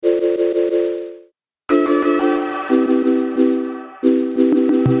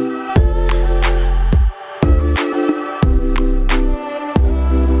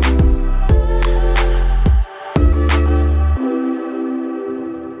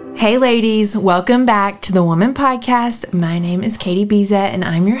Hey ladies, welcome back to the Woman Podcast. My name is Katie Biza and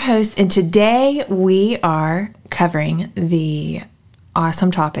I'm your host. And today we are covering the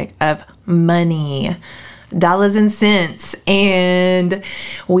awesome topic of money, dollars and cents. And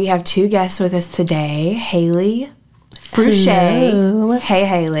we have two guests with us today, Haley Fruchet. Hello. Hey,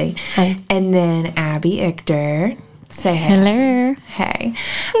 Haley. Hi. And then Abby Ichter. Say hey. Hello.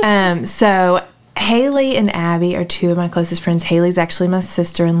 Hey. So Haley and Abby are two of my closest friends. Haley's actually my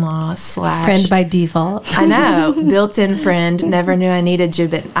sister-in-law / Friend by default. I know, built-in friend. Never knew I needed you,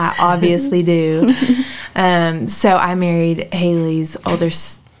 but I obviously do. So I married Haley's older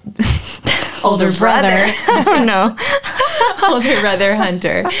brother. Oh, no. Older brother,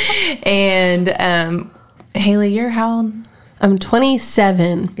 Hunter. And Haley, you're how old? I'm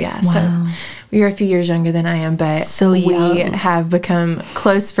 27. Yeah, Wow. so you're a few years younger than I am, but So young. we have become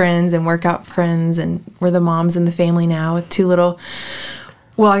close friends and workout friends, and we're the moms in the family now with two little,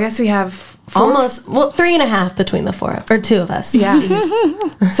 well, I guess we have four. Almost, 3.5 between the four, or two of us. Yeah.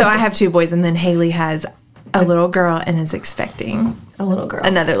 So I have two boys, and then Haley has a little girl and is expecting A little girl.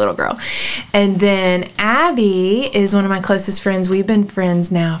 another little girl. And then Abby is one of my closest friends. We've been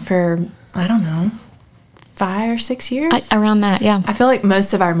friends now for, I don't know, 5 or 6 years. Around that, yeah. I feel like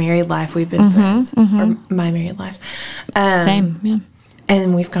most of our married life we've been friends, or my married life. Same, yeah.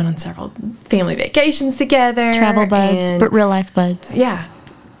 And we've gone on several family vacations together. Travel buds, and, but real life buds. yeah,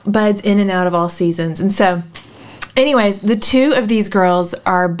 buds in and out of all seasons. And so, anyways, the two of these girls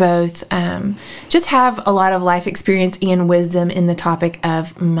are both just have a lot of life experience and wisdom in the topic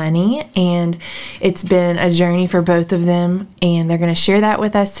of money. And it's been a journey for both of them. And they're going to share that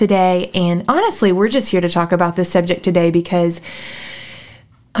with us today. And honestly, we're just here to talk about this subject today because,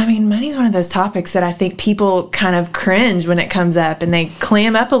 I mean, money is one of those topics that I think people kind of cringe when it comes up and they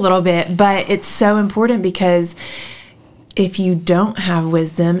clam up a little bit. But it's so important because if you don't have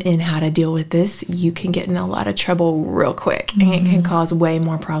wisdom in how to deal with this, you can get in a lot of trouble real quick. And it can cause way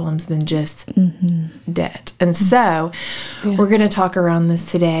more problems than just debt. And so we're going to talk around this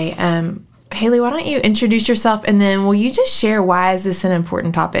today. Haley, why don't you introduce yourself, and then will you just share why is this an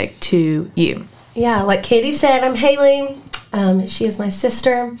important topic to you? Yeah, like Katie said, I'm Haley. She is my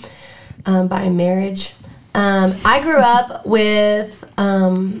sister by marriage. I grew up with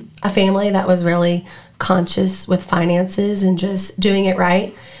a family that was really conscious with finances and just doing it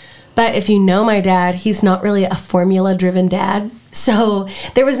right. But if you know my dad, he's not really a formula-driven dad. So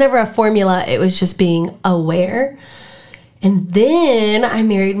there was never a formula. It was just being aware. And then I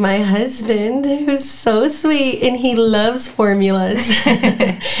married my husband, who's so sweet, and he loves formulas.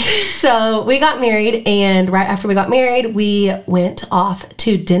 So we got married, and right after we got married, we went off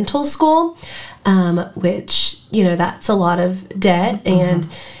to dental school, which, you know, that's a lot of debt and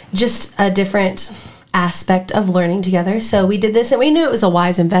just a different aspect of learning together. So we did this, and we knew it was a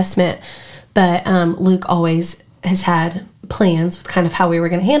wise investment, but Luke always has had plans with kind of how we were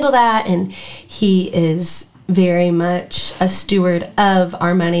going to handle that, and he is very much a steward of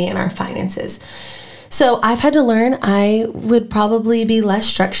our money and our finances. So I've had to learn. I would probably be less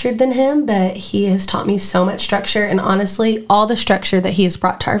structured than him, but he has taught me so much structure, and honestly, all the structure that he has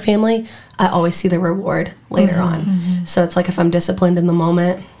brought to our family, I always see the reward later on. So it's like if I'm disciplined in the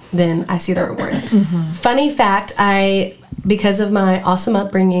moment, then I see the reward. Funny fact, because of my awesome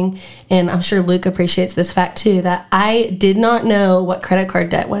upbringing, and I'm sure Luke appreciates this fact too, that I did not know what credit card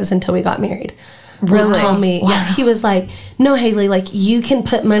debt was until we got married. Really? Luke told me, yeah, he was like, no, Haley, like you can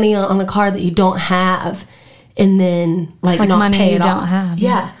put money on a card that you don't have and then like not money pay you it don't off. have.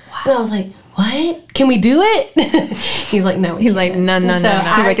 Yeah. Wow. And I was like, what? Can we do it? He's like, no. He's like, no. He's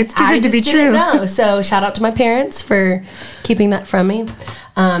like, it's too good to be true. No. So shout out to my parents for keeping that from me.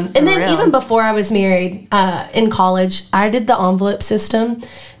 And then real. even before I was married, in college, I did the envelope system.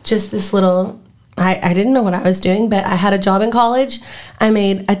 Just this little, I didn't know what I was doing, but I had a job in college. I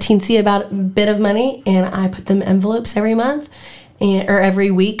made a teensy bit of money, and I put them envelopes every month or every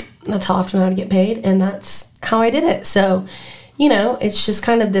week. That's how often I would get paid, and that's how I did it. So, you know, it's just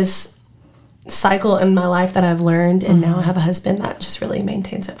kind of this cycle in my life that I've learned, and now I have a husband that just really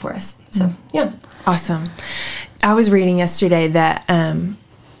maintains it for us. So, yeah. Awesome. I was reading yesterday that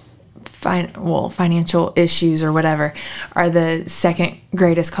financial issues or whatever are the second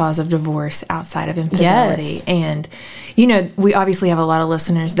greatest cause of divorce outside of infidelity. Yes. And, you know, we obviously have a lot of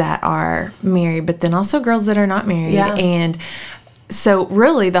listeners that are married, but then also girls that are not married. Yeah. And so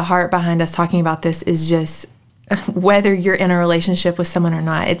really the heart behind us talking about this is just whether you're in a relationship with someone or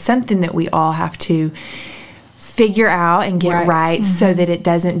not, it's something that we all have to figure out and get right so that it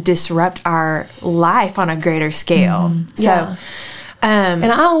doesn't disrupt our life on a greater scale. So, Yeah. And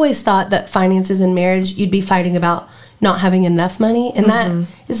I always thought that finances in marriage, you'd be fighting about, not having enough money. And that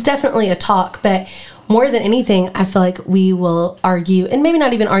is definitely a talk. But more than anything, I feel like we will argue, and maybe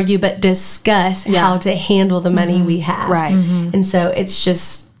not even argue, but discuss how to handle the money we have. Right. And so it's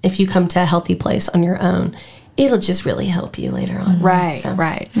just, if you come to a healthy place on your own, it'll just really help you later on. Right,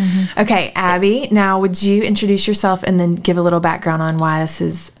 right. Okay, Abby, now would you introduce yourself and then give a little background on why this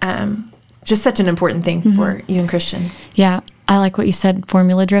is just such an important thing for you and Christian? Yeah, I like what you said,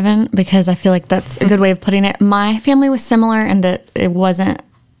 formula driven, because I feel like that's a good way of putting it. My family was similar in that it wasn't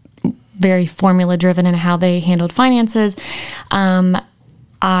very formula driven in how they handled finances.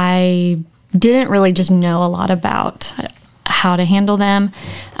 I didn't really just know a lot about how to handle them.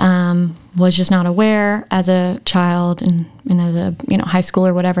 Was just not aware as a child and as a high school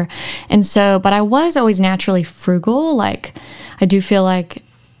or whatever. And so, but I was always naturally frugal. Like, I do feel like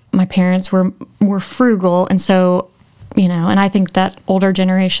my parents were frugal, and so and I think that older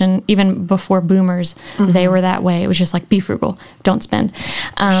generation, even before boomers, they were that way. It was just like, be frugal, don't spend.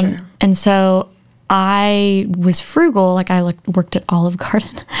 Sure. And so I was frugal. Like, I worked at Olive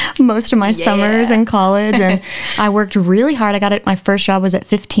Garden most of my summers in college, and I worked really hard. I got it. My first job was at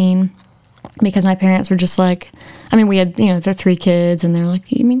 15 because my parents were just like, we had, their 3 kids, and they're like,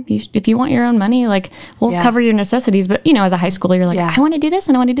 if you want your own money, like, we'll cover your necessities. But, as a high schooler, you're like, I want to do this,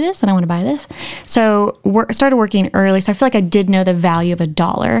 and I want to do this, and I want to buy this. So started working early. So I feel like I did know the value of a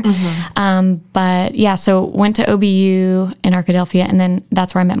dollar. But yeah, so went to OBU in Arkadelphia, and then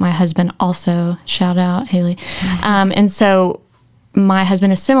that's where I met my husband also. Shout out, Haley. And so my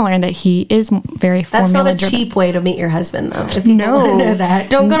husband is similar in that he is very formula driven. That's not a cheap way to meet your husband, though. If you want to know that,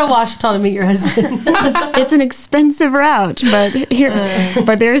 don't go to Washington to meet your husband. It's an expensive route, but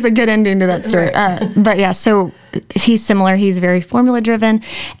there's a good ending to that story. But yeah, so he's similar. He's very formula driven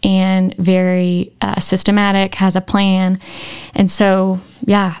and very systematic, has a plan. And so,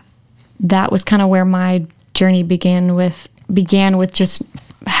 yeah, that was kind of where my journey began with just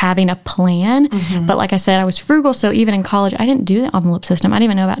having a plan. But like I said, I was frugal. So even in college, I didn't do the envelope system. I didn't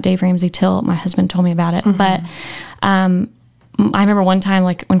even know about Dave Ramsey till my husband told me about it. But I remember one time,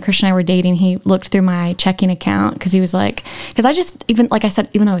 like when Christian and I were dating, he looked through my checking account because he was like, because I just, even like I said,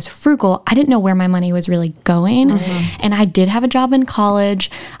 even though I was frugal, I didn't know where my money was really going. And I did have a job in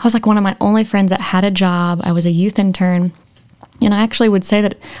college. I was like one of my only friends that had a job. I was a youth intern. And I actually would say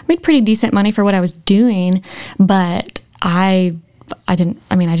that I made pretty decent money for what I was doing, but I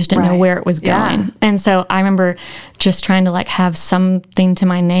just didn't know where it was going. And so I remember just trying to like have something to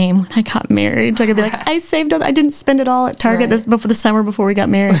my name when I got married. Like I'd be like, I saved all, I didn't spend it all at Target before the summer before we got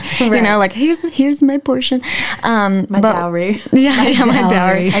married. Like here's my portion. My dowry. My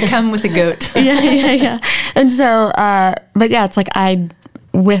dowry. I come with a goat. yeah. And so, but yeah, it's like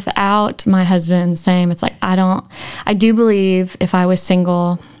without my husband, same. It's like, I do believe if I was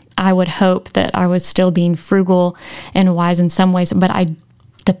single, I would hope that I was still being frugal and wise in some ways, but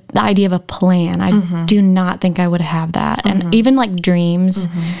the idea of a plan, I do not think I would have that. And even like dreams,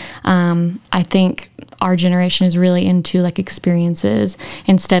 I think our generation is really into like experiences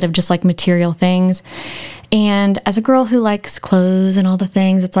instead of just like material things. And as a girl who likes clothes and all the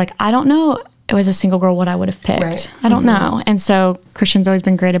things, it's like, I don't know, it was a single girl, what I would have picked. I don't know. And so Christian's always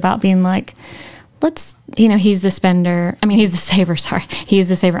been great about being like, he's the spender. He's the saver, sorry. He's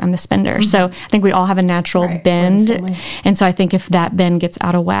the saver, I'm the spender. So I think we all have a natural bend. And so I think if that bend gets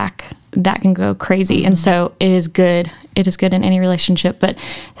out of whack, that can go crazy. And so it is good. It is good in any relationship, but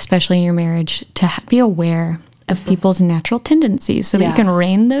especially in your marriage, to be aware of people's natural tendencies so that you can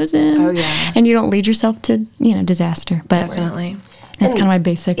rein those in. And you don't lead yourself to, disaster. But definitely. That's kind of my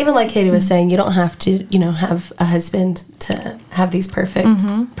basic. Even like Katie was saying, you don't have to, have a husband to have these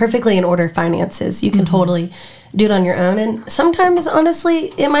perfectly in order finances. You can totally do it on your own. And sometimes,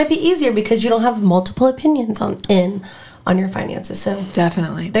 honestly, it might be easier because you don't have multiple opinions on your finances. So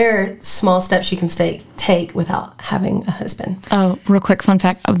definitely, there are small steps you can take without having a husband. Oh, real quick fun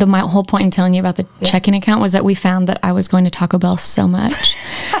fact. My whole point in telling you about the checking account was that we found that I was going to Taco Bell so much.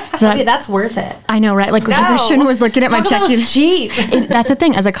 So that's worth it. I know, right? Like Christian was looking at my checking. Taco Bell's cheap. That's the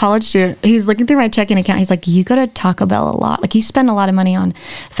thing. As a college student, he's looking through my checking account. He's like, you go to Taco Bell a lot. Like you spend a lot of money on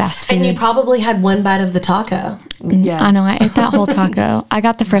fast food. And you probably had one bite of the taco. Yeah, I know. I ate that whole taco. I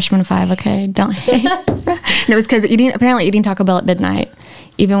got the freshman 5. Okay, don't hate. And it was because apparently eating Taco Bell at midnight,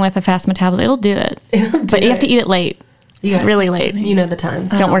 even with a fast metabolism, it'll do it. But you have to eat it late. Really late. You know the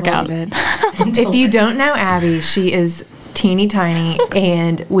times. Don't work out. If you don't know Abby, she is teeny tiny,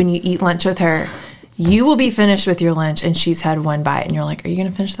 and when you eat lunch with her, you will be finished with your lunch and she's had one bite and you're like, are you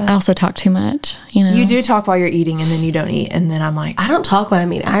gonna finish that? I also talk too much, You do talk while you're eating and then you don't eat, and then I'm like, I don't talk while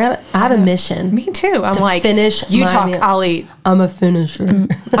I'm eating. I have a mission. Me too. I'm like, finish you my talk, meal. I'll eat. I'm a finisher. I'm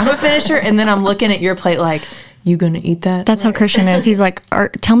a finisher, and then I'm looking at your plate like, you gonna eat that? That's how Christian is. He's like,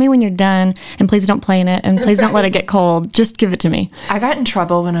 tell me when you're done, and please don't play in it, and please don't let it get cold. Just give it to me. I got in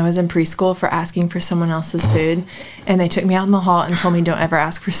trouble when I was in preschool for asking for someone else's food, and they took me out in the hall and told me don't ever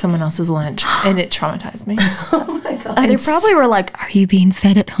ask for someone else's lunch, and it traumatized me. Oh my God. They probably were like, are you being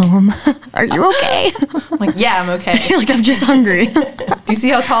fed at home? Are you okay? I'm like, yeah, I'm okay. You're like, I'm just hungry. Do you see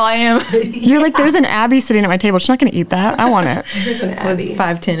how tall I am? You're like, there's an Abby sitting at my table. She's not going to eat that. I want it. There's an I was Abby.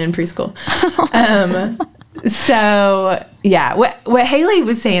 5'10" in preschool. So yeah, what Haley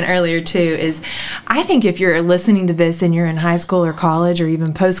was saying earlier too is, I think if you're listening to this and you're in high school or college or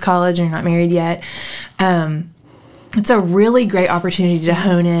even post-college and you're not married yet, it's a really great opportunity to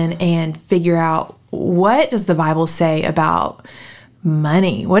hone in and figure out, what does the Bible say about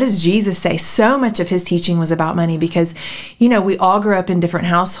money? What does Jesus say? So much of his teaching was about money because, we all grew up in different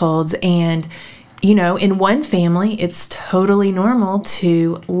households, and in one family, it's totally normal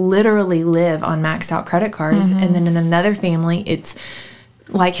to literally live on maxed out credit cards. And then in another family, it's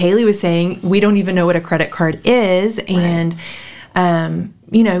like Haley was saying, we don't even know what a credit card is. Right. And,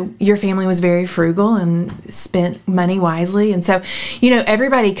 your family was very frugal and spent money wisely. And so,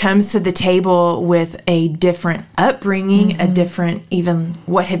 everybody comes to the table with a different upbringing, a different, even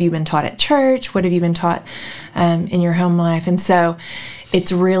what have you been taught at church? What have you been taught in your home life? And so,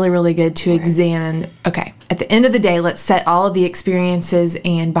 it's really, really good to examine, okay, at the end of the day, let's set all of the experiences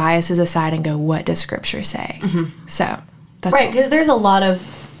and biases aside and go, what does Scripture say? So that's right, because there's a lot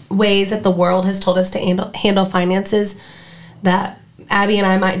of ways that the world has told us to handle finances, that Abby and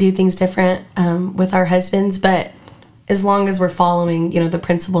I might do things different with our husbands, but as long as we're following, the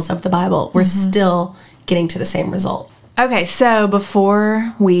principles of the Bible, we're still getting to the same result. Okay, so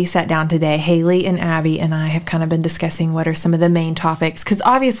before we sat down today, Haley and Abby and I have kind of been discussing what are some of the main topics, because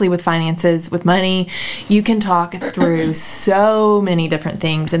obviously with finances, with money, you can talk through so many different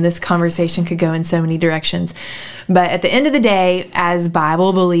things, and this conversation could go in so many directions. But at the end of the day, as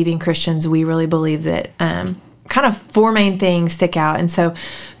Bible-believing Christians, we really believe that kind of four main things stick out. And so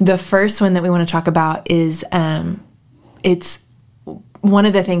the first one that we want to talk about is it's one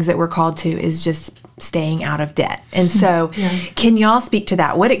of the things that we're called to is just staying out of debt. And so can y'all speak to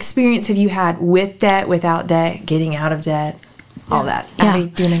that? What experience have you had with debt, without debt, getting out of debt, all that? Abby,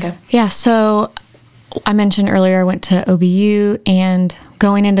 do you want to go? Yeah, so I mentioned earlier I went to OBU, and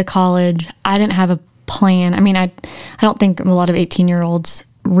going into college, I didn't have a plan. I mean, I don't think a lot of 18-year-olds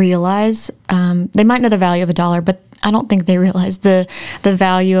realize, they might know the value of $1, but I don't think they realize the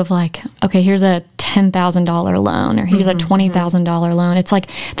value of like, okay, here's a $10,000 loan, or here's a $20,000 loan. It's like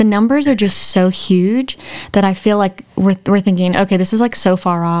the numbers are just so huge that I feel like we're thinking, okay, this is like so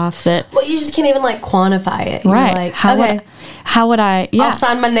far off that. Well, you just can't even like quantify it. Right. You're like, how would I? Yeah. I'll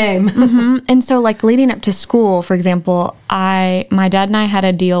sign my name. And so like leading up to school, for example, my dad and I had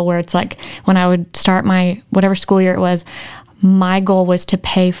a deal where it's like when I would start my whatever school year it was, my goal was to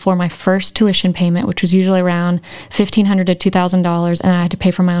pay for my first tuition payment, which was usually around $1,500 to $2,000, and I had to pay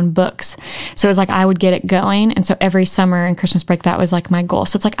for my own books. So it was like I would get it going, and so every summer and Christmas break, that was like my goal.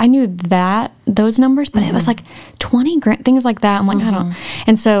 So it's like I knew those numbers, but it was like 20 grand, things like that. I'm like, I don't.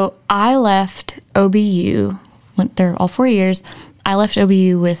 And so I left OBU, went there all 4 years. I left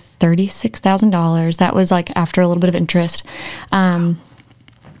OBU with $36,000. That was like after a little bit of interest.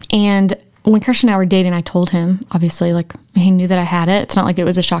 And when Christian and I were dating, I told him, obviously, like, he knew that I had it. It's not like it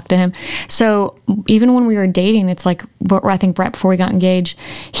was a shock to him. So even when we were dating, it's like, I think right before we got engaged,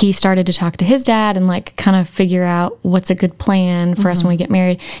 he started to talk to his dad and like kind of figure out what's a good plan for us when we get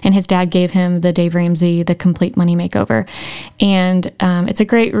married. And his dad gave him the Dave Ramsey, The Complete Money Makeover. And it's a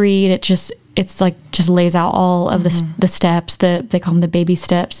great read. It's like just lays out all of the steps, they call them the baby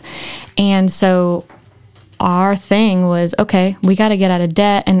steps. And so our thing was, okay, we got to get out of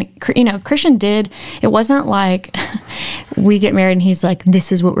debt. And, Christian it wasn't like we get married and he's like,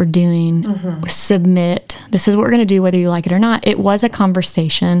 this is what we're doing, submit, this is what we're going to do, whether you like it or not. It was a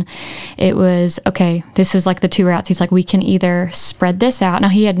conversation. It was, okay, this is like the two routes. He's like, we can either spread this out. Now,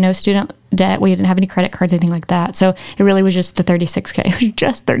 he had no student debt. We didn't have any credit cards, anything like that. So it really was just the $36K. It was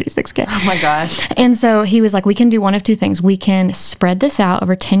just $36K. Oh my gosh. And so he was like, we can do one of two things. We can spread this out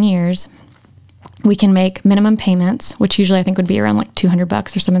over 10 years. We can make minimum payments, which usually I think would be around like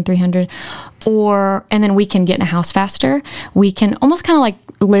 $200 or something, $300, and then we can get in a house faster. We can almost kind of like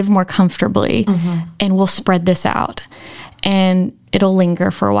live more comfortably, and we'll spread this out, and it'll linger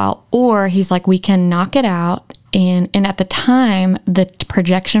for a while. Or he's like, we can knock it out, and at the time the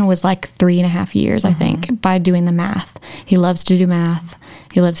projection was like 3.5 years, I think, by doing the math. He loves to do math.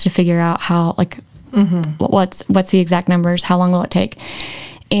 He loves to figure out how like what's the exact numbers, how long will it take,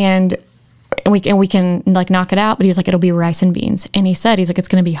 and we can like knock it out. But he was like, it'll be rice and beans. And he's like, it's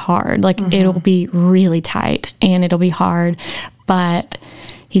going to be hard. Like it'll be really tight and it'll be hard. But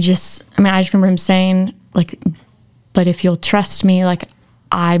I just remember him saying like, but if you'll trust me, like,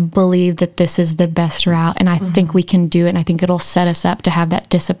 I believe that this is the best route, and I think we can do it, and I think it'll set us up to have that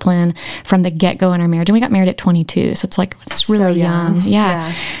discipline from the get-go in our marriage. And we got married at 22, so it's really so young.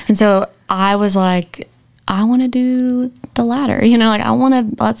 Yeah. And so I was like, I want to do the latter,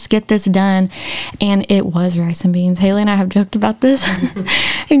 let's get this done. And it was rice and beans. Haley and I have joked about this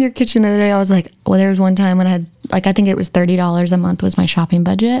in your kitchen the other day. I was like, well, there was one time when I had, like, I think it was $30 a month was my shopping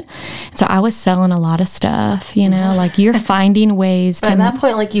budget. So I was selling a lot of stuff, like you're finding ways to. At that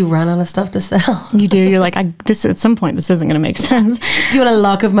point, like you run out of stuff to sell. You do. You're like, at some point, this isn't going to make sense. Do you want a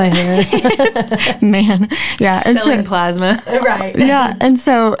lock of my hair? Man. Yeah. And selling plasma. Right. Yeah. And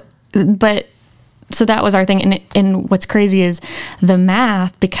so, so that was our thing. And what's crazy is the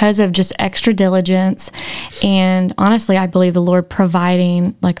math, because of just extra diligence. And honestly, I believe the Lord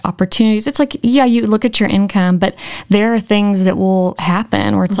providing like opportunities. It's like, yeah, you look at your income, but there are things that will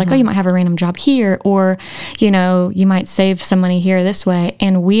happen where it's like, oh, you might have a random job here, or, you might save some money here this way.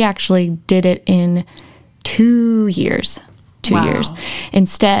 And we actually did it in 2 years. 2 years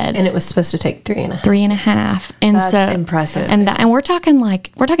instead. And it was supposed to take 3.5. 3.5. And that's so impressive. And we're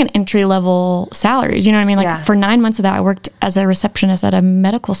talking entry level salaries. You know what I mean? Like for 9 months of that, I worked as a receptionist at a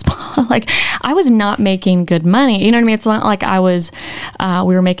medical spa. Like I was not making good money. You know what I mean? It's not like I was,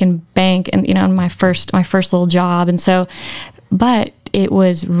 we were making bank and, in my first little job. And so, but it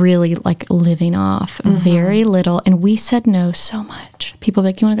was really like living off very little. And we said no so much. People were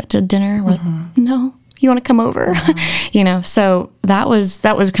like, you want to go to dinner? We're like, no. You want to come over? So that was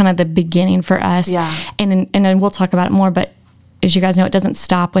kind of the beginning for us. Yeah. And then we'll talk about it more, but as you guys know, it doesn't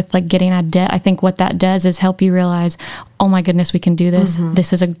stop with like getting out of debt. I think what that does is help you realize, oh my goodness, we can do this.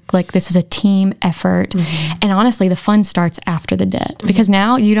 This is a team effort. And honestly, the fun starts after the debt, because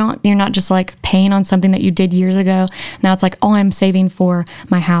now you're not just like paying on something that you did years ago. Now it's like, oh, I'm saving for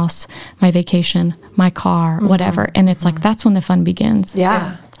my house, my vacation, my car, whatever. And it's like, that's when the fun begins.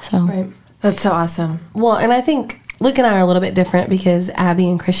 Yeah. So. Right. That's so awesome. Well, and I think Luke and I are a little bit different because Abby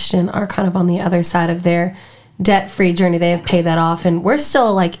and Christian are kind of on the other side of their debt-free journey. They have paid that off, and we're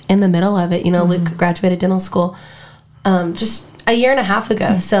still like in the middle of it. Luke graduated dental school just a year and a half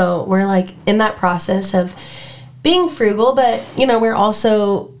ago. So we're like in that process of being frugal, but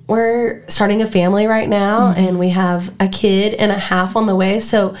we're starting a family right now, and we have a kid and a half on the way.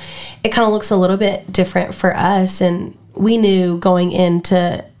 So it kind of looks a little bit different for us. And we knew going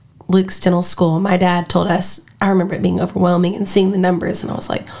into Luke's dental school, my dad told us, I remember it being overwhelming and seeing the numbers, and I was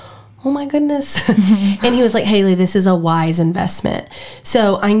like, oh my goodness. And he was like, Haley, this is a wise investment.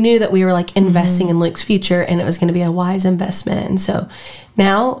 So I knew that we were like investing in Luke's future, and it was going to be a wise investment. And so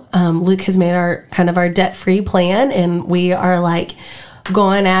now Luke has made our debt-free plan, and we are like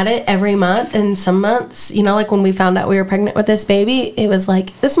going at it every month. And some months, like when we found out we were pregnant with this baby, it was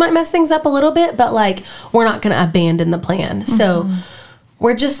like, this might mess things up a little bit, but like, we're not going to abandon the plan. So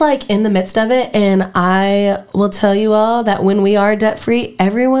we're just like in the midst of it, and I will tell you all that when we are debt free,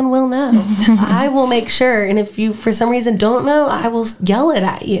 everyone will know. I will make sure, and if you for some reason don't know, I will yell it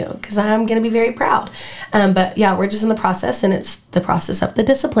at you because I'm going to be very proud. But yeah, we're just in the process, and it's the process of the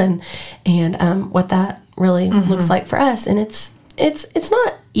discipline and what that really looks like for us. And it's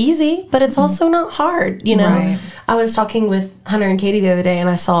not easy, but it's also not hard. Right. I was talking with Hunter and Katie the other day,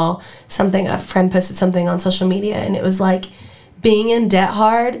 and I saw something, a friend posted something on social media, and it was like, being in debt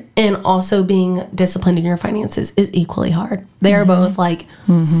hard and also being disciplined in your finances is equally hard. They are both like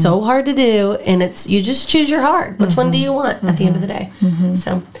so hard to do, and you just choose your hard. Which one do you want at the end of the day?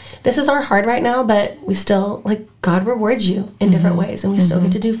 So this is our hard right now, but we still, like, God rewards you in different ways, and we still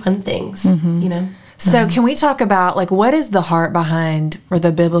get to do fun things, So can we talk about, like, what is the heart behind, or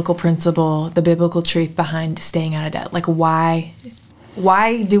the biblical principle, the biblical truth behind staying out of debt? Like, why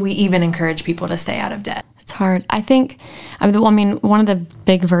do we even encourage people to stay out of debt? It's hard. I think, one of the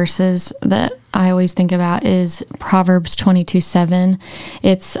big verses that I always think about is Proverbs 22:7.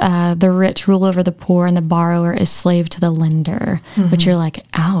 It's the rich rule over the poor, and the borrower is slave to the lender, which you're like,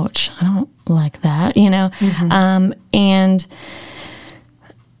 ouch, I don't like that, and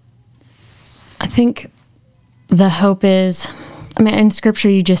I think the hope is, in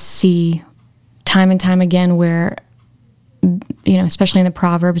Scripture you just see time and time again where, especially in the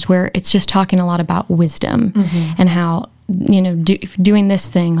Proverbs, where it's just talking a lot about wisdom and how, doing this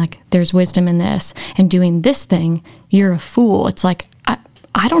thing, like, there's wisdom in this, and doing this thing, you're a fool. It's like,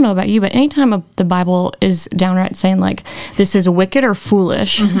 I don't know about you, but anytime the Bible is downright saying, like, this is wicked or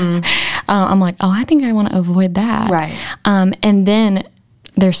foolish, I'm like, oh, I think I want to avoid that. Right. And then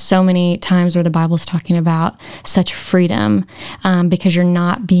there's so many times where the Bible's talking about such freedom, because you're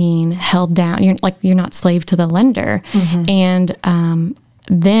not being held down. You're not slave to the lender. And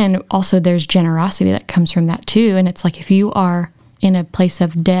then also there's generosity that comes from that too. And it's like, if you are in a place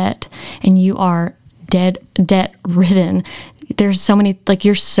of debt and you are debt ridden, there's so many, like,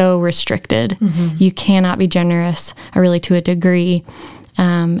 you're so restricted. You cannot be generous, really, to a degree.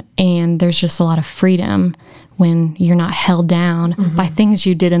 And there's just a lot of freedom when you're not held down by things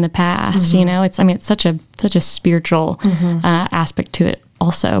you did in the past. It's such a spiritual aspect to it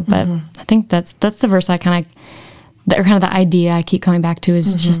also. But I think that's the verse I kind of the idea I keep coming back to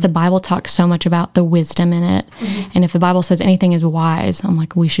is just the Bible talks so much about the wisdom in it. And if the Bible says anything is wise, I'm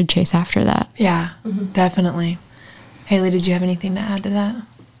like, we should chase after that. Yeah, definitely. Haley, did you have anything to add to that?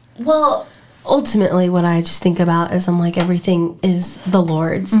 Well, ultimately what I just think about is I'm like, everything is the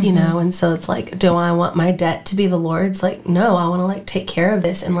Lord's, and so it's like, do I want my debt to be the Lord's? Like, no, I want to like take care of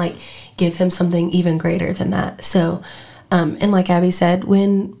this and like give him something even greater than that. So and like Abby said,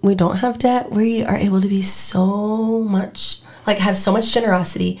 when we don't have debt, we are able to be so much, like, have so much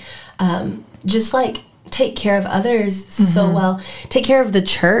generosity, just like take care of others so well, take care of the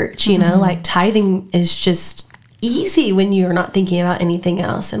church, like tithing is just easy when you're not thinking about anything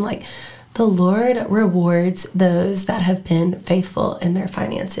else. And like, the Lord rewards those that have been faithful in their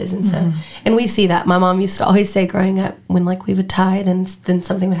finances. And so, and we see that. My mom used to always say growing up, when like we would tithe and then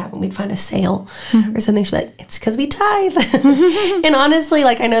something would happen, we'd find a sale or something. She'd be like, it's because we tithe. And honestly,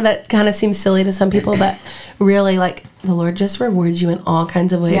 like, I know that kind of seems silly to some people, but really, like, the Lord just rewards you in all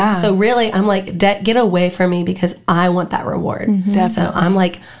kinds of ways. Yeah. So really, I'm like, debt, get away from me, because I want that reward. So I'm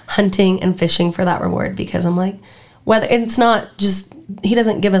like hunting and fishing for that reward, because I'm like, whether it's not just, he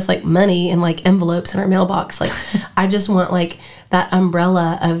doesn't give us like money and like envelopes in our mailbox. Like, I just want like that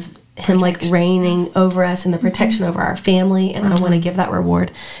umbrella of him like reigning over us and the protection over our family. And I want to give that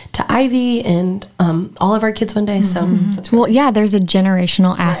reward to Ivy and all of our kids one day. So that's well, yeah, there's a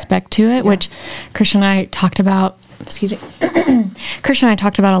generational aspect to it, which Christian and I talked about. Excuse me. Christian and I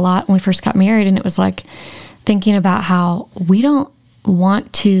talked about a lot when we first got married, and it was like thinking about how we don't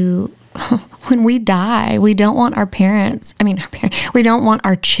want to. When we die, we don't want we don't want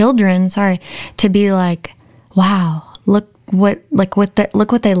our children, to be like, wow, look what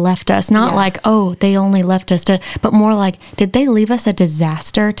they left us. Not like, oh, they only left us but more like, did they leave us a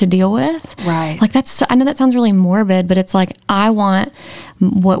disaster to deal with? Right. Like, I know that sounds really morbid, but it's like, I want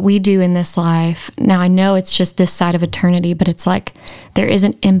what we do in this life. Now, I know it's just this side of eternity, but it's like, there is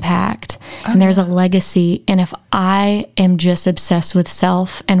an impact and there's a legacy. And if I am just obsessed with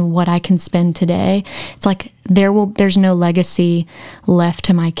self and what I can spend today, it's like, there's no legacy left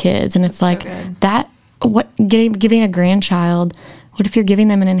to my kids. And it's that's like that. Giving a grandchild, what if you're giving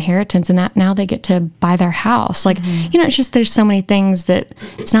them an inheritance and that now they get to buy their house? Like, it's just, there's so many things that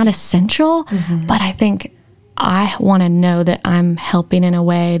it's not essential, but I think I want to know that I'm helping in a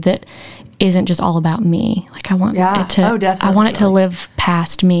way that isn't just all about me. Like, I want it to, I want it to live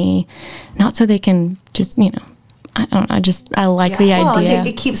past me, not so they can just, I don't know. I like the idea.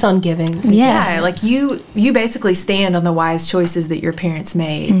 It keeps on giving. Yes. Yeah, like you basically stand on the wise choices that your parents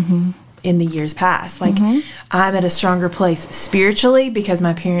made in the years past. Like, I'm at a stronger place spiritually because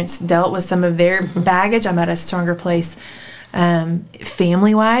my parents dealt with some of their baggage. I'm at a stronger place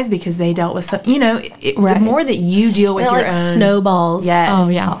family-wise because they dealt with some, the more that you deal with your own snowballs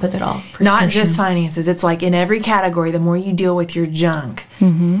on top of it all. Not just finances. It's like in every category, the more you deal with your junk,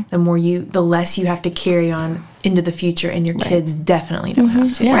 the less you have to carry on into the future, and your kids definitely don't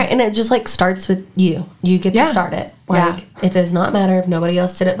have to. Yeah. Right, and it just like starts with you. You get to start it. Like, it does not matter if nobody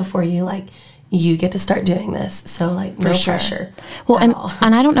else did it before you. Like, you get to start doing this. So like, no pressure. Well, and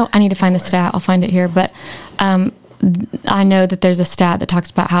I don't know. I need to find the stat. I'll find it here, but I know that there's a stat that talks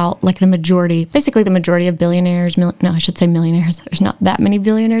about how like the majority of billionaires, I should say millionaires. There's not that many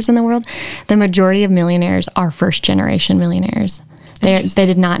billionaires in the world. The majority of millionaires are first generation millionaires. They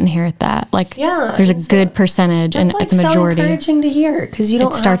did not inherit that. Like, there's a good percentage, and it's a majority. It's so encouraging to hear, because you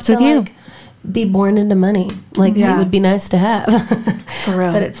don't starts have to with like be born into money. Like, it would be nice to have. For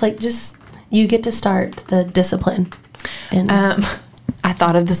real. But it's like, just you get to start the discipline. And I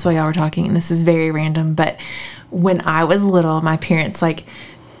thought of this while y'all were talking, and this is very random, but when I was little, my parents like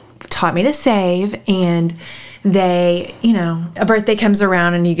taught me to save, and they, a birthday comes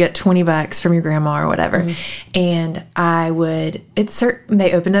around and you get $20 from your grandma or whatever. And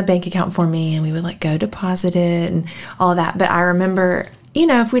they opened a bank account for me, and we would like go deposit it and all of that. But I remember,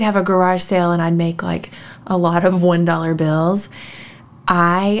 if we'd have a garage sale and I'd make like a lot of $1 bills,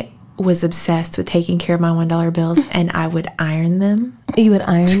 I was obsessed with taking care of my $1 bills, and I would iron them. You would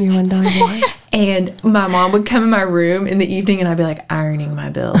iron your $1 bills? And my mom would come in my room in the evening and I'd be like ironing my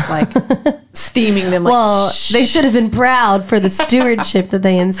bills, like steaming them. Like, well, they should have been proud for the stewardship that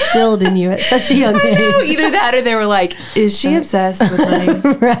they instilled in you at such a young age. Either that or they were like, is she obsessed with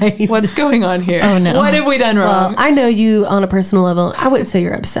money? Right. What's going on here? Oh, no. What have we done wrong? Well, I know you on a personal level. I wouldn't say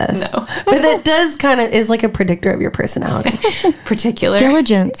you're obsessed. No. But that does kind of is like a predictor of your personality. Particular.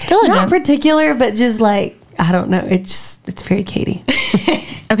 Diligence. Not particular, but just like, I don't know. It's very Katie.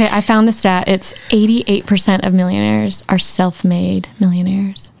 Okay, I found the stat. It's 88% of millionaires are self-made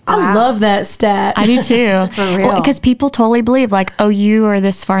millionaires. I love that stat. I do too. For real. Because people totally believe like, oh, you are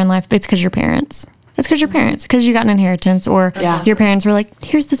this far in life, but it's because your parents. It's because your parents, because you got an inheritance, or your parents were like,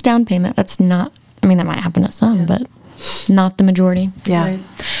 here's this down payment. That's not, I mean, that might happen to some, but not the majority. Yeah. Right.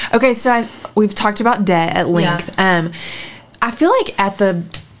 Okay, so we've talked about debt at length. Yeah. I feel like at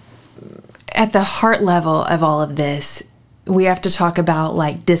the heart level of all of this, we have to talk about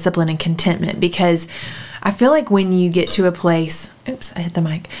like discipline and contentment, because I feel like when you get to a place, oops, I hit the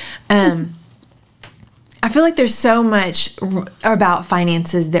mic. I feel like there's so much about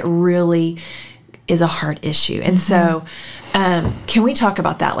finances that really is a heart issue. And so can we talk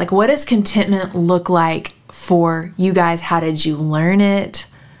about that? Like, what does contentment look like for you guys? How did you learn it?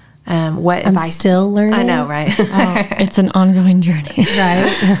 What I'm advice? still learning. I know, right? It's an ongoing journey.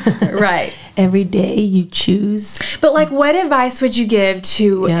 Right. Right. Every day you choose. But like, what advice would you give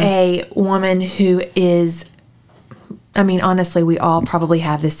to Yeah. a woman who is, I mean, honestly, we all probably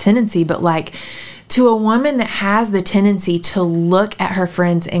have this tendency, but like to a woman that has the tendency to look at her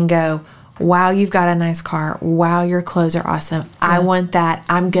friends and go, wow, you've got a nice car. Wow, your clothes are awesome. I want that.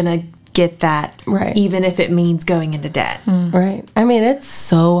 I'm going to get that. Right. Even if it means going into debt. Right. I mean, it's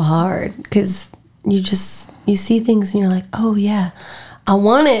so hard because you see things and you're like, oh yeah, I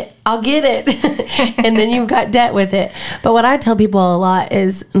want it. I'll get it. And then you've got debt with it. But what I tell people a lot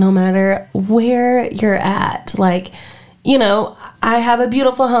is no matter where you're at, like, you know, I have a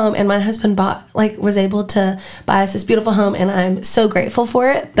beautiful home and my husband was able to buy us this beautiful home and I'm so grateful for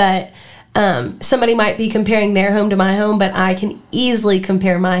it. But somebody might be comparing their home to my home, but I can easily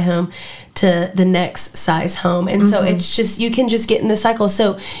compare my home to the next size home. And so it's just, you can just get in the cycle.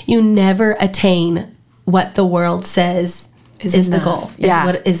 So you never attain what the world says is the goal. Yeah.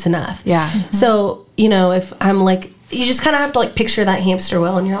 Is what is enough. Yeah. So, you know, if I'm like, you just kind of have to like picture that hamster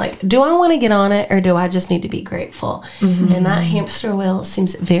wheel and you're like, do I want to get on it or do I just need to be grateful? And that hamster wheel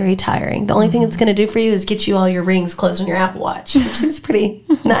seems very tiring. The only thing it's going to do for you is get you all your rings closed on your Apple Watch, which seems pretty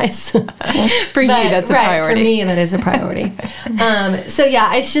nice. For you, that's a priority. For me, that is a priority. So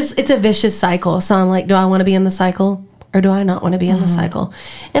yeah, it's a vicious cycle. So I'm like, do I want to be in the cycle or do I not want to be in the cycle?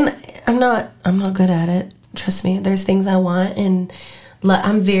 And I'm not good at it. Trust me. There's things I want and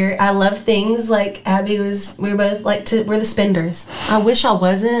I love things like Abby we're both we're the spenders. I wish I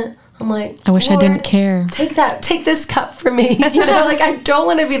wasn't. I'm like, I wish I didn't care. Take this cup from me. You know, like I don't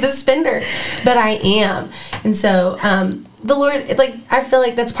want to be the spender, but I am. And so, the Lord, I feel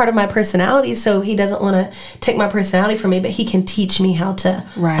like that's part of my personality. So he doesn't want to take my personality from me, but he can teach me how to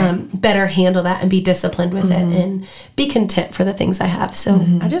better handle that and be disciplined with it and be content for the things I have. So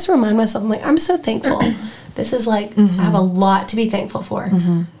I just remind myself, I'm like, I'm so thankful. This is like, I have a lot to be thankful for,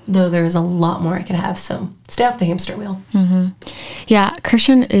 though there is a lot more I could have. So stay off the hamster wheel. Yeah,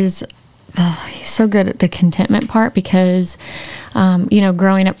 Christian is, he's so good at the contentment part because,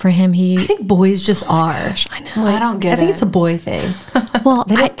 growing up for him, I think boys just are. Gosh, I know. I don't get it. I think it's a boy thing. Well,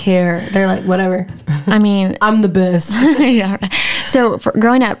 They don't care. They're like, whatever. I mean, I'm the best. yeah. So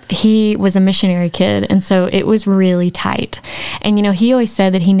growing up, he was a missionary kid, and so it was really tight. And he always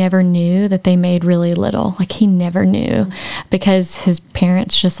said that he never knew that they made really little. Like he never knew because his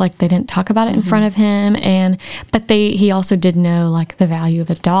parents just they didn't talk about it in front of him. But he also did know like the value of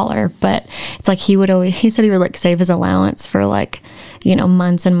 $1. But it's like he said he would save his allowance for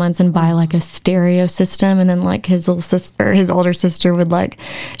months and months and buy a stereo system. And then his older sister would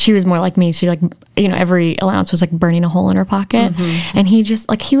she was more like me. She every allowance was burning a hole in her pocket. And he just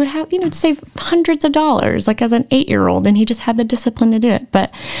he would have, save hundreds of dollars as an 8-year-old. And he just had the discipline to do it.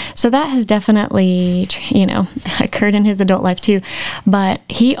 But so that has definitely, occurred in his adult life too. But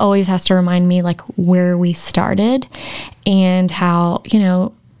he always has to remind me where we started and how,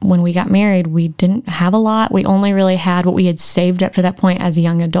 when we got married, we didn't have a lot. We only really had what we had saved up to that point as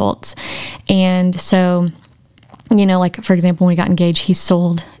young adults. And so, for example, when we got engaged, he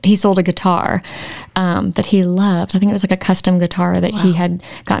sold a guitar that he loved. I think it was a custom guitar that he had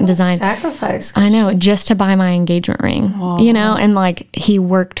gotten designed. Sacrifice. I know, just to buy my engagement ring, and he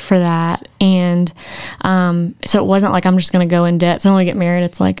worked for that. And so it wasn't I'm just going to go in debt. So when we get married,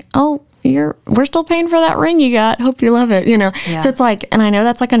 it's we're still paying for that ring you got. Hope you love it, So it's like, and I know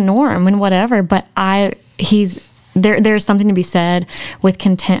that's like a norm and whatever, but there's something to be said with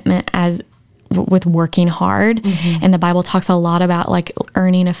contentment as with working hard. And the Bible talks a lot about like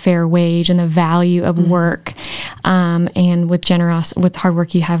earning a fair wage and the value of work. And with hard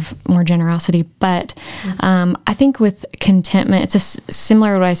work, you have more generosity. But I think with contentment, it's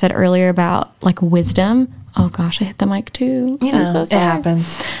similar to what I said earlier about like wisdom. Oh gosh, I hit the mic too. I'm so sorry. It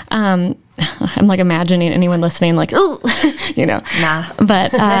happens. I'm like imagining anyone listening like, oh, Nah.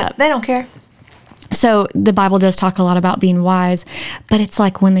 But they don't care. So the Bible does talk a lot about being wise, but it's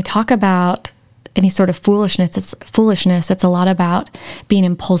like when they talk about any sort of foolishness, it's a lot about being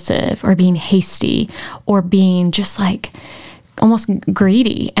impulsive or being hasty or being just like almost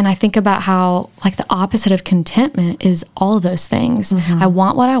greedy. And I think about how like the opposite of contentment is all of those things. I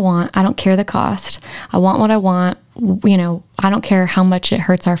want what I want. I don't care the cost. I want what I want. I don't care how much it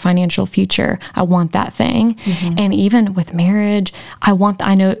hurts our financial future. I want that thing. And even with marriage, I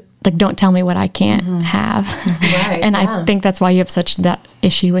know, like, don't tell me what I can't have. Right, and I think that's why you have such that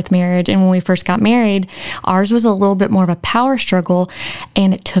issue with marriage. And when we first got married, ours was a little bit more of a power struggle.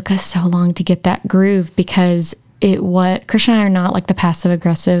 And it took us so long to get that groove because Christian and I are not like the passive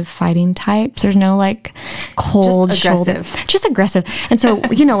aggressive fighting types. There's no like cold shoulder. Just aggressive. And so,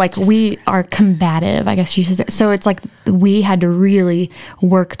 like we are combative, I guess you should say. So it's like we had to really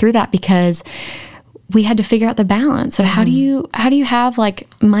work through that because we had to figure out the balance of how do you have like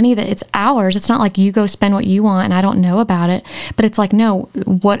money that it's ours. It's not like you go spend what you want and I don't know about it, but it's like, no,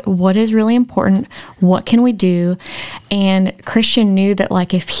 what is really important? What can we do? And Christian knew that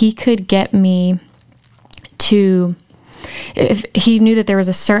like, if he could get me if he knew that there was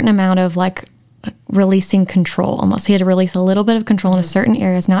a certain amount of like releasing control, almost he had to release a little bit of control in a certain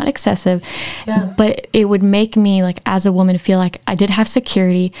areas, not excessive, but it would make me like as a woman feel like I did have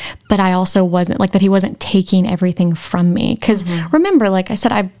security, but I also wasn't like that he wasn't taking everything from me. Because remember, like I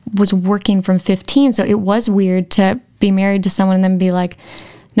said, I was working from 15, so it was weird to be married to someone and then be like,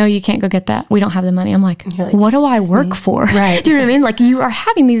 no, you can't go get that. We don't have the money. I'm like what do I work for? Right. Do you know what I mean? Like you are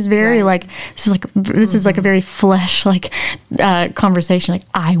having these very like, this is like a very flesh like conversation. Like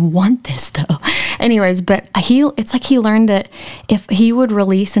I want this though. Anyways, but it's like he learned that if he would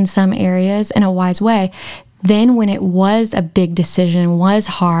release in some areas in a wise way, then when it was a big decision, was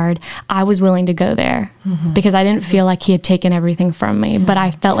hard, I was willing to go there because I didn't feel like he had taken everything from me, but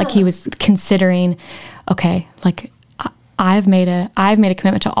I felt like he was considering, okay, like I've made a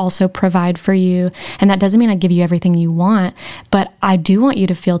commitment to also provide for you. And that doesn't mean I give you everything you want, but I do want you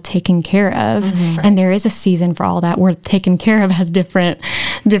to feel taken care of. And there is a season for all that. Where taken care of has different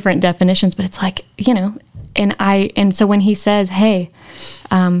definitions, but it's like, and so when he says, hey,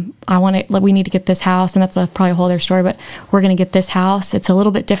 we need to get this house, and that's probably a whole other story, but we're going to get this house. It's a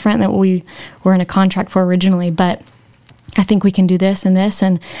little bit different than what we were in a contract for originally, but I think we can do this and this.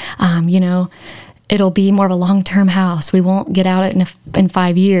 And, it'll be more of a long-term house. We won't get out in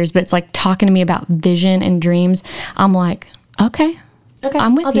 5 years, but it's like talking to me about vision and dreams. I'm like, okay,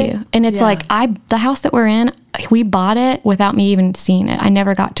 I'm with you. And it's like, the house that we're in, we bought it without me even seeing it. I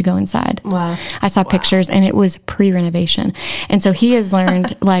never got to go inside. Wow. I saw pictures and it was pre-renovation. And so he has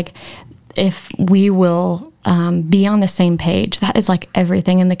learned like, if we will be on the same page, that is like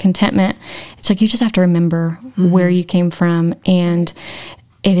everything. And the contentment, it's like, you just have to remember where you came from. And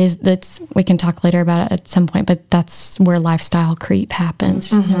we can talk later about it at some point, but that's where lifestyle creep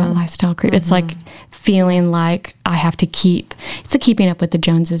happens. Lifestyle creep. It's like feeling like I have to it's the keeping up with the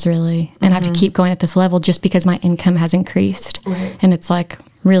Joneses really. And I have to keep going at this level just because my income has increased. And it's like,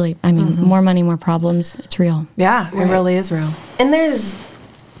 really, I mean, more money, more problems. It's real. Yeah, it really is real. And there's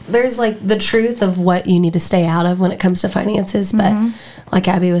like the truth of what you need to stay out of when it comes to finances. But like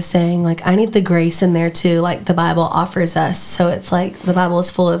Abby was saying, like I need the grace in there too, like the Bible offers us. So it's like the Bible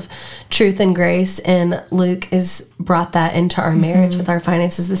is full of truth and grace, and Luke has brought that into our marriage with our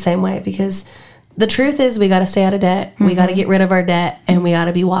finances the same way, because the truth is we got to stay out of debt. We got to get rid of our debt, and we got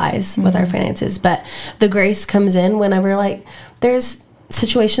to be wise with our finances. But the grace comes in whenever like there's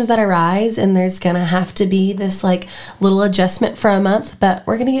situations that arise, and there's gonna have to be this like little adjustment for a month, but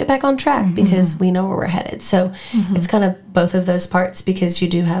we're gonna get back on track because we know where we're headed. So it's kind of both of those parts, because you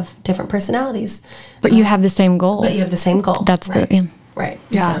do have different personalities, but you have the same goal. That's right.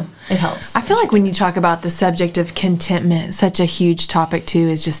 Yeah, so it helps. I feel like when you talk about the subject of contentment, such a huge topic too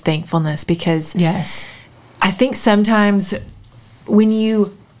is just thankfulness, because I think sometimes when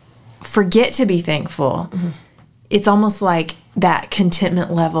you forget to be thankful, it's almost like that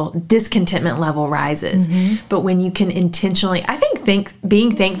discontentment level rises. But when you can intentionally, I think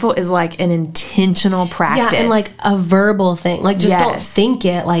being thankful is like an intentional practice. Yeah, and like a verbal thing. Like, just don't think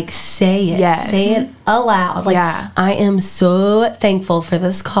it, like say it. Yes. Say it aloud. Like, I am so thankful for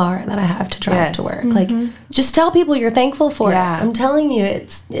this car that I have to drive to work. Like, just tell people you're thankful for it. I'm telling you,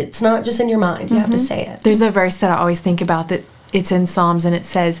 it's not just in your mind. You have to say it. There's a verse that I always think about that it's in Psalms, and it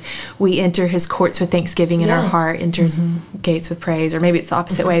says, we enter his courts with thanksgiving in our heart, enter his gates with praise, or maybe it's the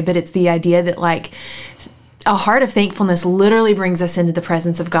opposite way, but it's the idea that like a heart of thankfulness literally brings us into the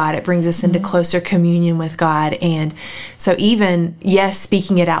presence of God. It brings us into closer communion with God. And so even, yes,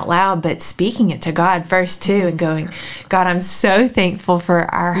 speaking it out loud, but speaking it to God first too, and going, God, I'm so thankful for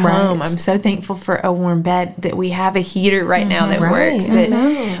our home. I'm so thankful for a warm bed, that we have a heater right now that works,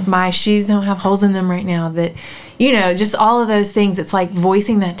 that my shoes don't have holes in them right now, that, you know, just all of those things. It's like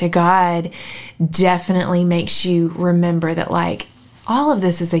voicing that to God definitely makes you remember that, like, all of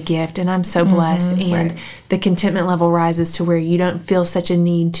this is a gift, and I'm so blessed. And the contentment level rises to where you don't feel such a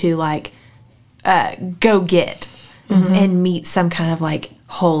need to like go get and meet some kind of like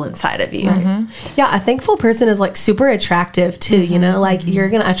hole inside of you. Yeah, a thankful person is like super attractive too, you know, like you're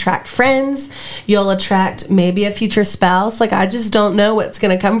going to attract friends, you'll attract maybe a future spouse. Like, I just don't know what's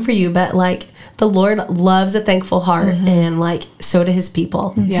going to come for you, but like the Lord loves a thankful heart, and like so do his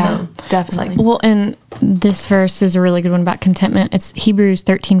people. Yeah, so, definitely. Well, and this verse is a really good one about contentment. It's Hebrews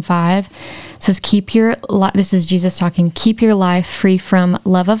 13:5. It says, this is Jesus talking, keep your life free from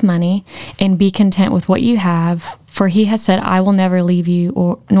love of money and be content with what you have. For he has said, I will never leave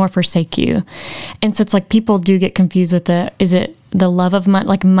you nor forsake you. And so it's like people do get confused with is it the love of money?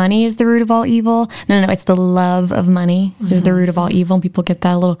 Like, money is the root of all evil? No, it's the love of money is the root of all evil. And people get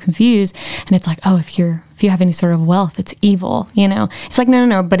that a little confused. And it's like, oh, if you have any sort of wealth, it's evil, you know? It's like,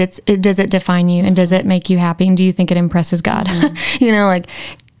 no, but does it define you? And does it make you happy? And do you think it impresses God? You know, like,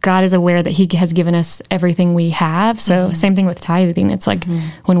 God is aware that he has given us everything we have. So same thing with tithing. It's like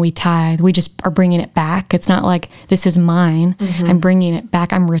when we tithe, we just are bringing it back. It's not like this is mine. I'm bringing it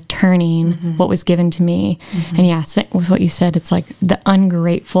back. I'm returning what was given to me. And yeah, with what you said, it's like the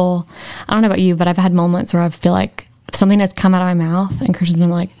ungrateful. I don't know about you, but I've had moments where I feel like something has come out of my mouth and Christian's been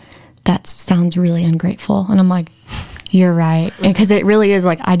like, that sounds really ungrateful. And I'm like, you're right. Because it really is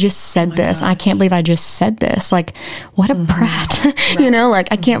like, I just said this. I can't believe I just said this. Like, what a brat. You know, like,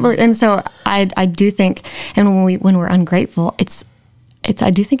 I can't believe. And so I do think, and when we're ungrateful,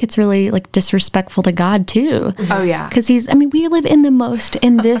 I do think it's really like disrespectful to God too. Oh yeah. Because we live in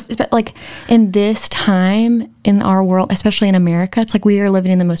this time in our world, especially in America, it's like we are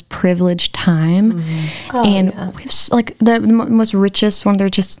living in the most privileged time. And we have like the most richest, one of the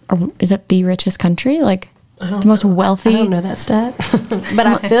richest, is it the richest country? Like, the most wealthy. I don't know that stat, but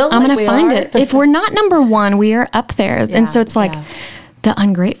I feel I'm like going to find it. If we're not number one, we are up there. And so it's like the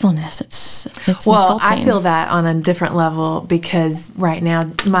ungratefulness. It's well, insulting. I feel that on a different level because right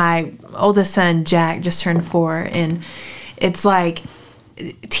now my oldest son, Jack, just turned 4, and it's like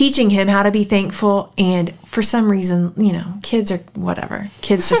teaching him how to be thankful. And for some reason, you know, kids are whatever.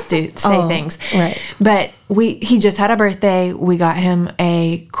 Kids just say things. Right. But he just had a birthday. We got him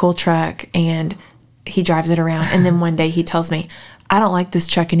a cool truck, and he drives it around. And then one day he tells me, I don't like this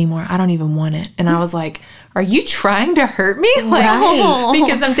truck anymore. I don't even want it. And I was like, are you trying to hurt me? Like,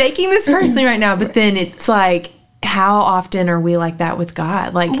 because I'm taking this personally right now. But then it's like, how often are we like that with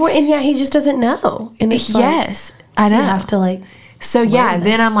God? Like, well, and he just doesn't know. And it's yes, I know. You have to like. So yeah,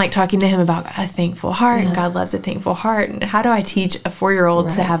 then I'm like talking to him about a thankful heart, and God loves a thankful heart. And how do I teach a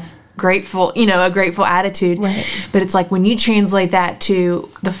 4-year-old to have a grateful attitude? Right. But it's like when you translate that to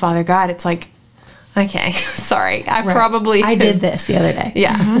the Father God, it's like, okay, sorry. I did this the other day.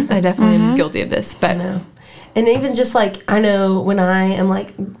 Yeah, I definitely am guilty of this. But I know. And even just like, I know when I am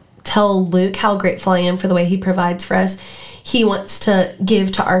like, tell Luke how grateful I am for the way he provides for us, he wants to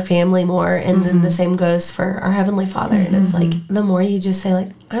give to our family more. And then the same goes for our Heavenly Father. And it's like, the more you just say like,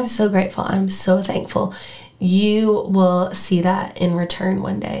 I'm so grateful, I'm so thankful, you will see that in return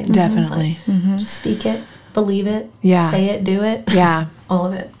one day. And definitely. So like, just speak it, believe it, say it, do it. Yeah. All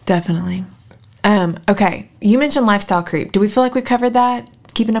of it. Definitely. Okay. You mentioned lifestyle creep. Do we feel like we covered that?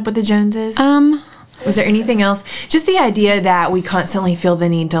 Keeping up with the Joneses? Was there anything else? Just the idea that we constantly feel the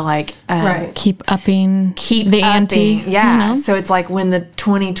need to like keep upping the ante. Yeah. You know? So it's like when the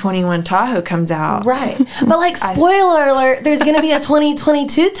 2021 Tahoe comes out. Right. But like, spoiler alert, there's going to be a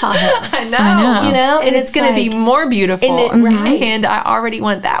 2022 Tahoe. I know. You know? And it's going to be more beautiful. And I already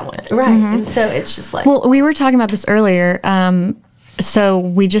want that one. Right. And so it's just like. Well, we were talking about this earlier. So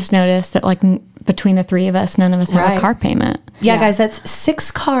we just noticed that like between the 3 of us, none of us have a car payment. Yeah, guys, that's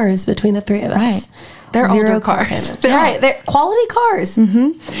 6 cars between the 3 of us. Right. They're Zero older car cars. payments. Right. They're quality cars.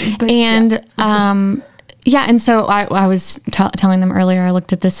 And and so I was telling them earlier, I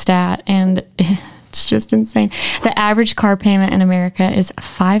looked at this stat, and it's just insane. The average car payment in America is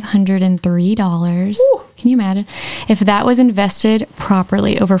 $503. Ooh. Can you imagine? If that was invested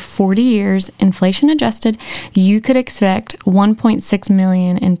properly over 40 years, inflation adjusted, you could expect $1.6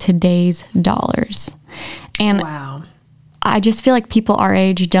 million in today's dollars. And wow. I just feel like people our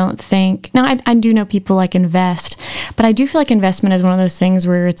age don't think. Now, I do know people like invest, but I do feel like investment is one of those things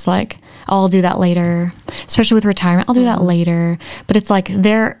where it's like, oh, I'll do that later, especially with retirement. I'll do that later. But it's like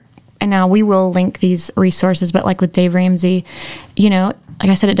and now we will link these resources, but like with Dave Ramsey, like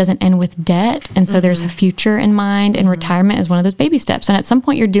I said, it doesn't end with debt. And so there's a future in mind, and retirement is one of those baby steps. And at some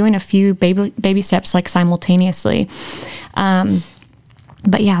point you're doing a few baby steps like simultaneously.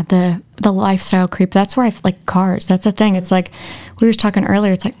 But yeah, the lifestyle creep, that's where I like cars. That's the thing. It's like we were talking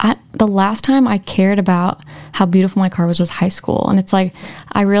earlier. It's like the last time I cared about how beautiful my car was high school. And it's like,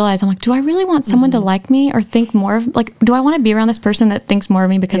 I realized, I'm like, do I really want someone to like me or think more of, like, do I want to be around this person that thinks more of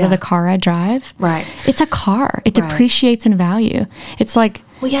me because of the car I drive? Right. It's a car. It depreciates in value. It's like,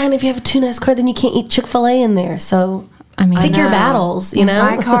 well, yeah, and if you have a too nice car, then you can't eat Chick-fil-A in there. So I mean, pick your battles, you know?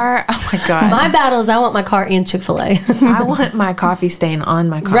 My car, oh my God. My battle is I want my car in Chick-fil-A. I want my coffee stain on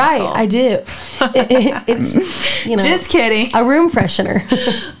my console. Right, I do. It's, Just kidding. a room freshener.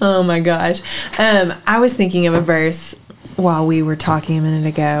 Oh my gosh. I was thinking of a verse while we were talking a minute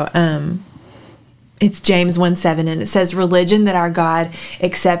ago. It's James 1:7, and it says, religion that our God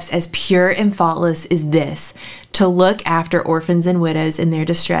accepts as pure and faultless is this, to look after orphans and widows in their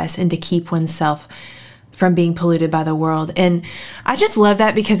distress and to keep oneself from being polluted by the world. And I just love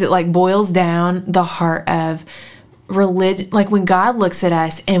that because it like boils down the heart of religion. Like when God looks at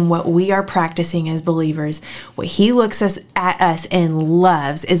us and what we are practicing as believers, what he looks at us and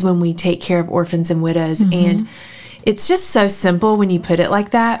loves is when we take care of orphans and widows. And it's just so simple when you put it like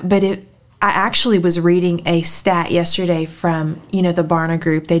that. But I actually was reading a stat yesterday from, the Barna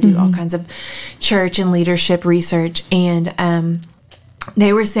Group. They do all kinds of church and leadership research. And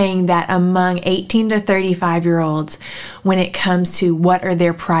they were saying that among 18 to 35-year-olds, when it comes to what are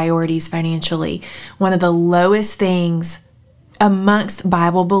their priorities financially, one of the lowest things amongst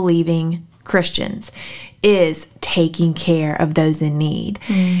Bible-believing Christians is taking care of those in need.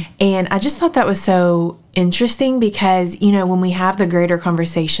 And I just thought that was so interesting because, when we have the greater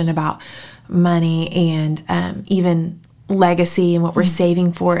conversation about money and even legacy and what we're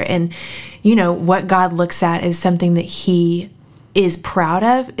saving for, and, what God looks at is something that he is proud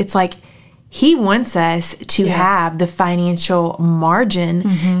of. It's like he wants us to have the financial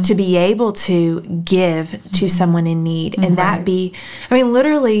margin to be able to give to someone in need. And that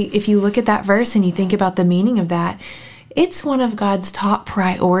literally, if you look at that verse and you think about the meaning of that, it's one of God's top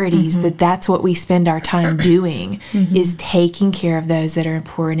priorities that's what we spend our time doing is taking care of those that are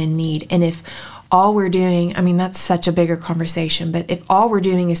poor and in need. And if all we're doing, that's such a bigger conversation, but if all we're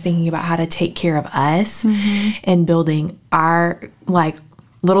doing is thinking about how to take care of us and building our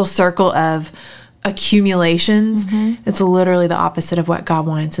little circle of accumulations, it's literally the opposite of what God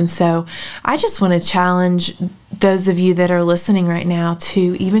wants. And so I just want to challenge those of you that are listening right now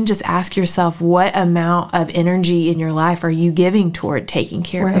to even just ask yourself, what amount of energy in your life are you giving toward taking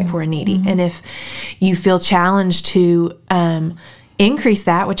care of the poor and needy? And if you feel challenged to increase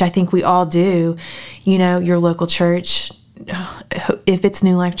that, which I think we all do, your local church, if it's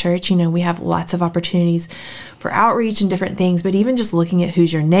New Life Church, we have lots of opportunities for outreach and different things, but even just looking at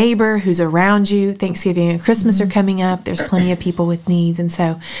who's your neighbor, who's around you. Thanksgiving and Christmas are coming up. There's plenty of people with needs. And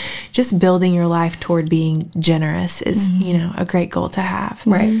so just building your life toward being generous is, a great goal to have.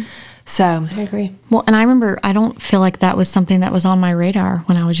 Right. So I agree. Well, and I remember, I don't feel like that was something that was on my radar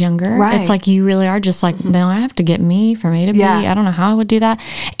when I was younger. Right. It's like you really are just like, no, I have to get me from A to B. I don't know how I would do that.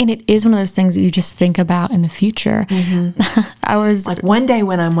 And it is one of those things that you just think about in the future. I was like, one day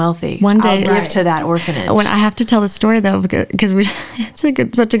when I'm wealthy, I'll give to that orphanage. When I have to tell the story though, because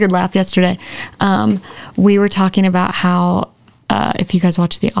it's such a good laugh yesterday. We were talking about how, if you guys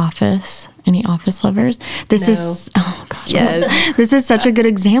watch The Office, any Office lovers, this is such a good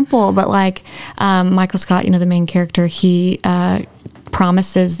example. But like Michael Scott, the main character, he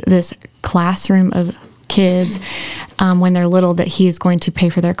promises this classroom of kids when they're little that he is going to pay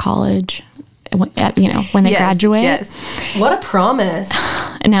for their college. When they graduate. Yes. What a promise.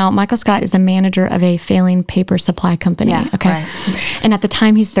 Now, Michael Scott is the manager of a failing paper supply company. Yeah, okay. Right. And at the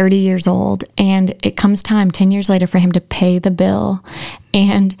time, he's 30 years old. And it comes time, 10 years later, for him to pay the bill.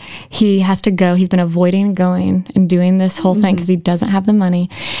 And he has to go. He's been avoiding going and doing this whole thing because he doesn't have the money.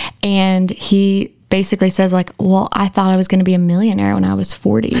 And he basically says like, well, I thought I was going to be a millionaire when I was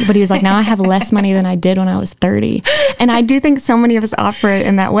 40. But he was like, now I have less money than I did when I was 30. And I do think so many of us operate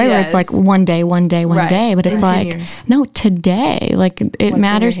in that way where it's like one day. But it's like, no, today. Like it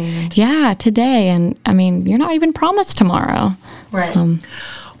matters. Yeah, today. And I mean, you're not even promised tomorrow. Right. So,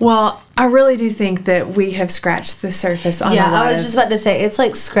 well, I really do think that we have scratched the surface on a lot I was just about to say, it's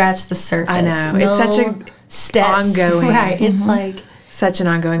like scratch the surface. I know. It's such a steps. ongoing. Right. It's like such an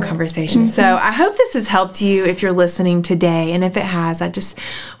ongoing conversation. So I hope this has helped you if you're listening today. And if it has, I just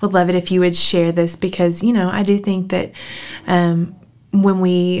would love it if you would share this because, I do think that when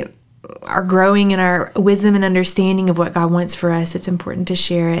we are growing in our wisdom and understanding of what God wants for us, it's important to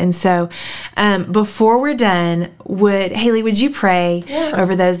share it. And so before we're done, Haley, would you pray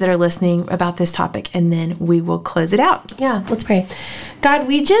over those that are listening about this topic, and then we will close it out. Yeah, let's pray. God,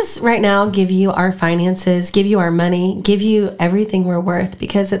 we just right now give you our finances, give you our money, give you everything we're worth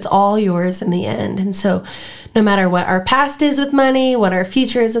because it's all yours in the end. And so no matter what our past is with money, what our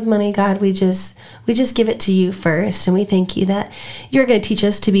future is with money, God, we just give it to you first. And we thank you that you're going to teach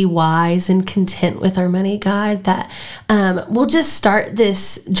us to be wise and content with our money, God, that we'll just start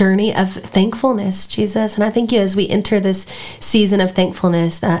this journey of thankfulness, Jesus. And I thank you as we enter this season of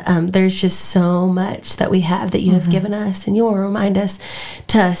thankfulness that there's just so much that we have that you have given us. And you will remind us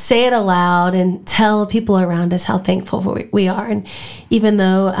to say it aloud and tell people around us how thankful we are. And even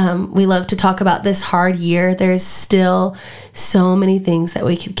though we love to talk about this hard year, there's still so many things that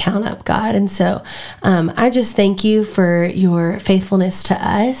we could count up, God. And so I just thank you for your faithfulness to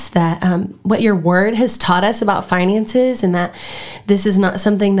us, that what your word has taught us about finances, and that this is not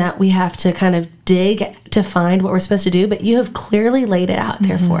something that we have to kind of dig to find what we're supposed to do, but you have clearly laid it out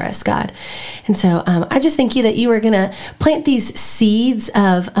there for us, God. And so I just thank you that you are going to plant these seeds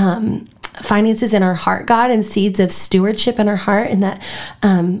of finances in our heart, God, and seeds of stewardship in our heart, and that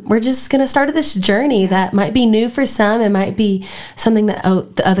we're just going to start this journey that might be new for some. It might be something that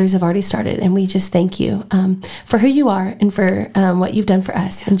the others have already started. And we just thank you for who you are and for what you've done for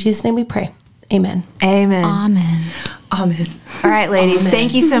us. In Jesus' name we pray. Amen. Amen. Amen. Amen. All right, ladies,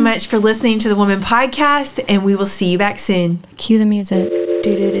 thank you so much for listening to the Woman Podcast, and we will see you back soon. Cue the music. Do,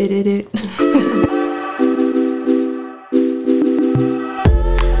 do, do, do, do.